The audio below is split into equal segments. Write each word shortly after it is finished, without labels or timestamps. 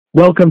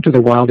Welcome to the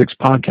Wildix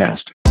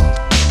podcast.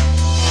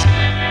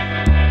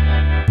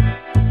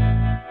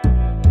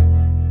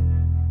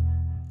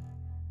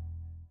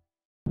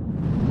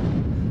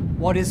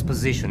 What is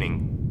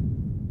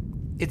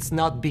positioning? It's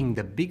not being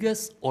the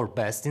biggest or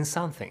best in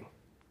something.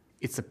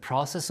 It's a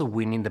process of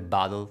winning the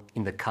battle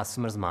in the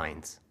customer's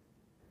minds.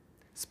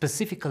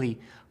 Specifically,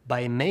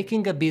 by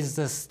making a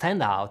business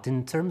stand out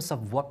in terms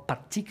of what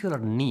particular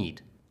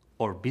need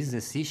or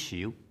business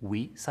issue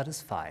we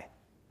satisfy.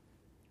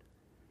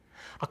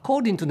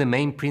 According to the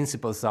main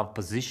principles of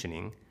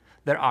positioning,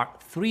 there are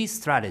three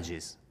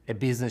strategies a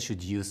business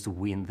should use to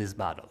win this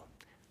battle.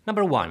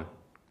 Number one,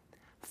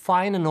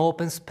 find an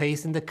open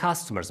space in the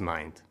customer's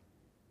mind.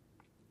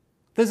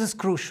 This is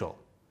crucial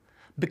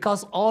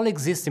because all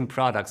existing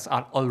products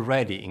are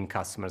already in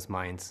customers'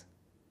 minds.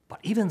 But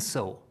even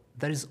so,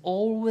 there is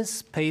always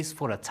space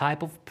for a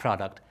type of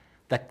product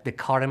that the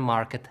current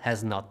market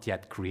has not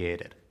yet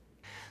created.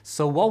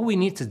 So what we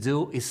need to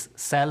do is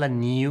sell a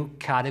new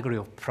category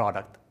of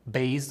product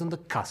based on the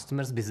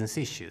customer's business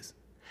issues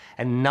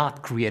and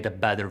not create a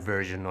better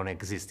version on an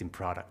existing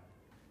product.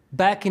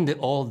 Back in the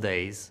old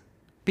days,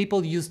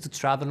 people used to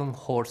travel on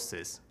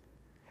horses,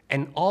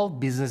 and all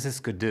businesses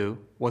could do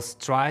was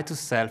try to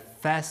sell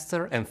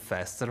faster and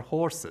faster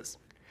horses.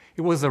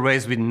 It was a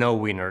race with no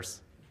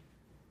winners.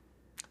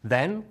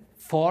 Then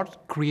Ford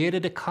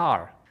created a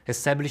car,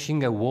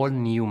 establishing a whole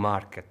new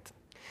market.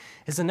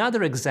 As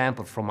another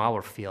example from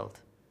our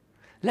field,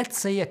 let's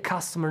say a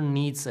customer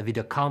needs a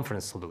video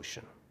conference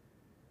solution.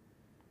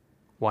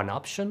 One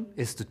option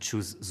is to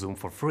choose Zoom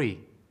for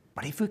free.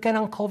 But if we can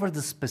uncover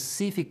the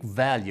specific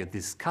value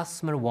this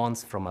customer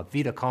wants from a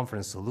video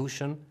conference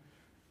solution,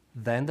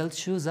 then they'll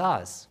choose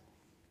us.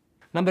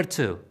 Number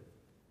two,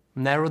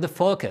 narrow the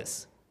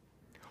focus.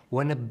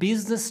 When a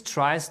business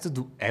tries to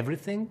do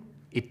everything,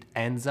 it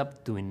ends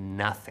up doing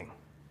nothing.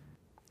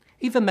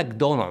 Even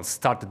McDonald's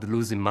started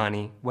losing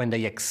money when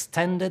they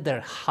extended their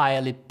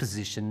highly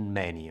positioned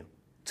menu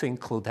to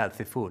include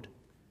healthy food.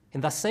 In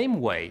the same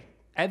way,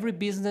 every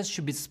business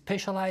should be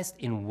specialized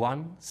in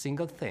one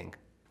single thing.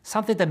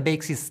 Something that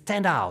makes it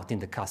stand out in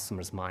the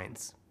customer's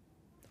minds.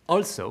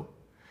 Also,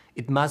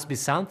 it must be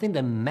something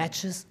that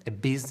matches a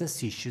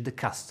business issue the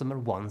customer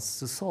wants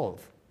to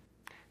solve.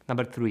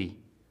 Number three,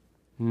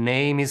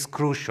 name is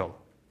crucial.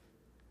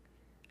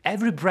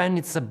 Every brand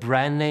needs a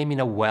brand name in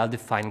a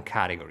well-defined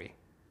category.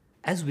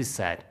 As we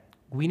said,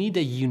 we need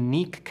a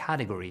unique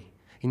category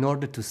in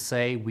order to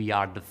say we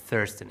are the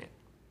first in it.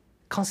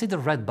 Consider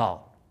Red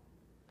Bull.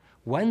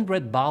 When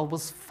Red Bull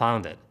was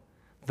founded,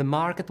 the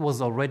market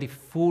was already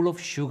full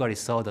of sugary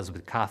sodas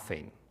with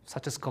caffeine,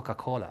 such as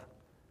Coca-Cola.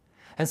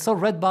 And so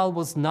Red Bull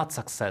was not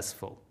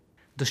successful.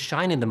 To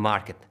shine in the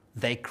market,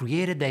 they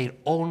created their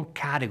own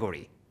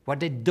category, where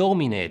they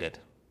dominated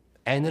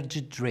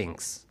energy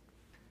drinks.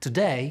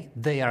 Today,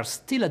 they are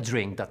still a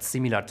drink that's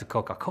similar to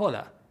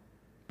Coca-Cola,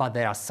 but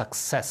they are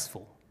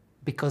successful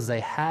because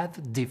they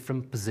have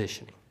different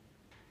positioning.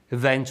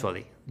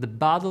 Eventually, the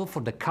battle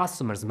for the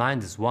customer's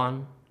mind is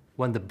won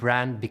when the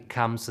brand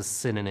becomes a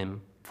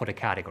synonym for the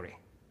category.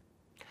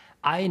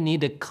 I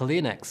need a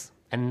Kleenex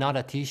and not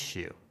a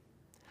tissue.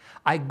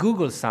 I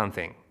Google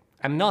something.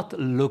 I'm not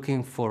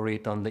looking for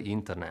it on the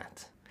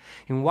internet.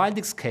 In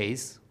Wildix's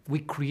case, we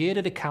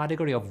created a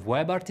category of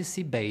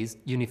WebRTC-based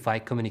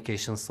unified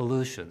communication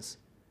solutions,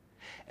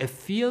 a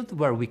field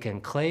where we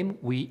can claim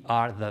we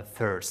are the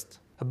first.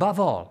 Above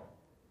all,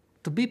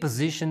 to be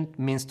positioned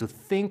means to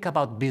think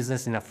about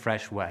business in a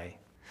fresh way,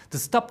 to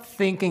stop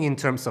thinking in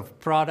terms of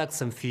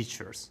products and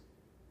features.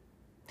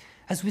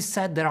 As we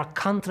said, there are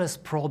countless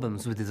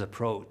problems with this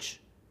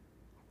approach.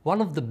 One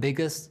of the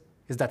biggest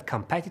is that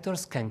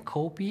competitors can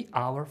copy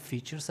our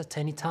features at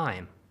any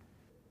time.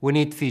 We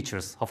need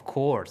features, of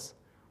course,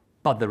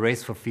 but the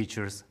race for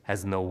features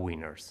has no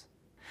winners.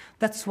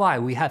 That's why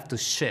we have to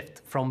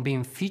shift from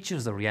being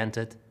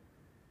features-oriented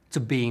to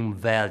being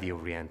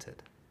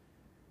value-oriented.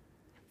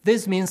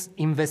 This means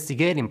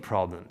investigating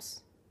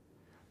problems,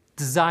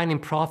 designing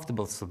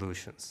profitable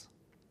solutions,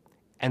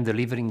 and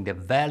delivering the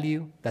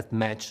value that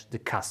match the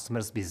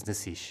customer's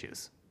business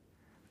issues.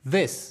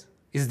 This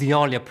is the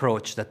only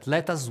approach that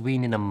let us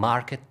win in a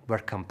market where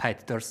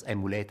competitors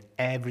emulate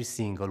every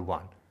single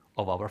one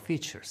of our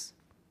features.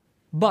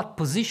 But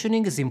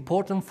positioning is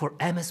important for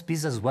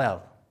MSPs as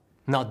well,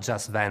 not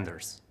just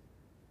vendors.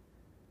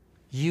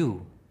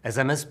 You, as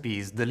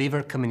MSPs,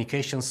 deliver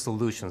communication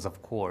solutions,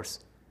 of course,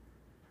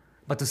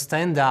 but to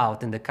stand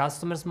out in the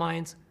customer's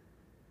minds,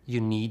 you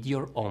need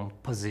your own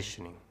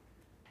positioning.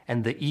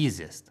 And the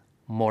easiest,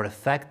 more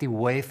effective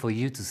way for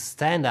you to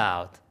stand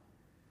out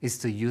is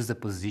to use the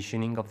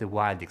positioning of the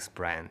Wildix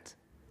brand.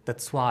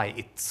 That's why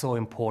it's so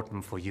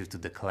important for you to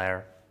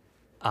declare,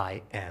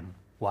 I am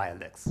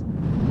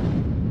Wildix.